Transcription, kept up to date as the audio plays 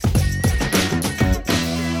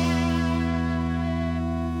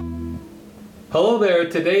Hello there,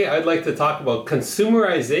 today I'd like to talk about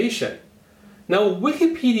consumerization. Now,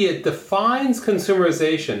 Wikipedia defines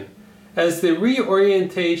consumerization as the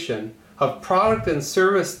reorientation of product and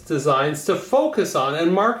service designs to focus on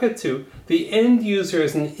and market to the end user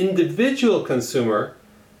as an individual consumer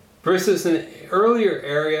versus an earlier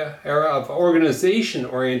era of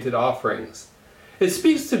organization-oriented offerings. It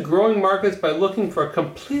speaks to growing markets by looking for a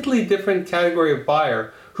completely different category of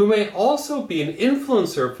buyer who may also be an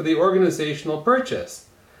influencer for the organizational purchase.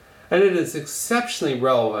 And it is exceptionally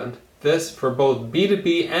relevant, this, for both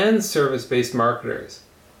B2B and service-based marketers.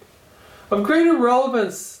 Of greater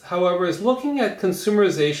relevance, however, is looking at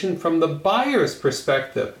consumerization from the buyer's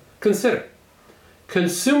perspective. Consider,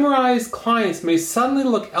 consumerized clients may suddenly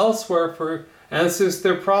look elsewhere for answers to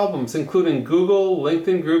their problems, including Google,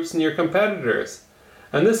 LinkedIn groups, and your competitors.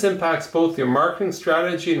 And this impacts both your marketing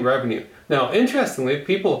strategy and revenue. Now, interestingly, if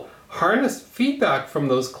people harness feedback from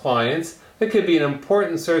those clients, it could be an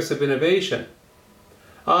important source of innovation.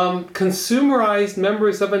 Consumerized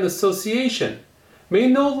members of an association may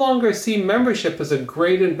no longer see membership as a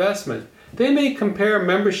great investment. They may compare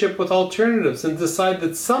membership with alternatives and decide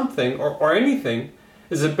that something or anything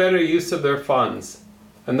is a better use of their funds,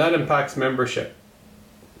 and that impacts membership.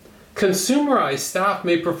 Consumerized staff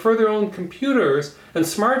may prefer their own computers and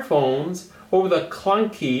smartphones over the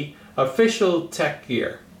clunky official tech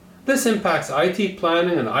gear. This impacts IT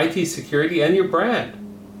planning and IT security and your brand.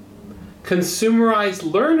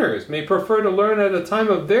 Consumerized learners may prefer to learn at a time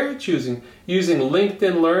of their choosing, using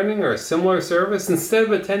LinkedIn Learning or a similar service instead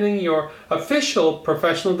of attending your official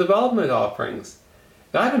professional development offerings.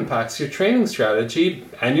 That impacts your training strategy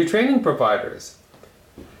and your training providers.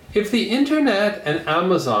 If the internet and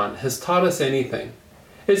Amazon has taught us anything,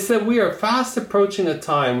 it's that we are fast approaching a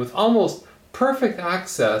time with almost perfect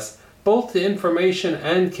access both to information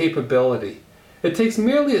and capability. It takes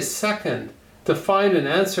merely a second to find an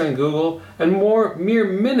answer in Google and mere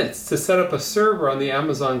minutes to set up a server on the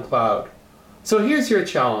Amazon cloud. So here's your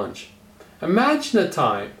challenge. Imagine a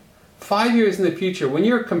time, 5 years in the future, when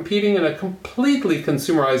you're competing in a completely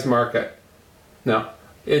consumerized market. Now,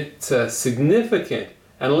 it's a significant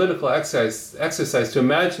analytical exercise to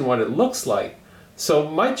imagine what it looks like. So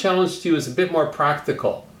my challenge to you is a bit more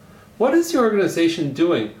practical. What is your organization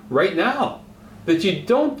doing right now that you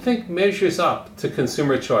don't think measures up to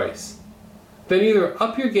consumer choice? Then either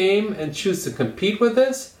up your game and choose to compete with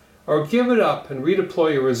this, or give it up and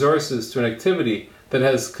redeploy your resources to an activity that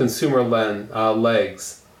has consumer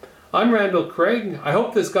legs. I'm Randall Craig. I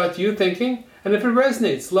hope this got you thinking, and if it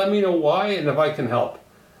resonates, let me know why and if I can help.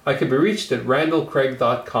 I can be reached at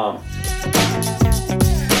randallcraig.com.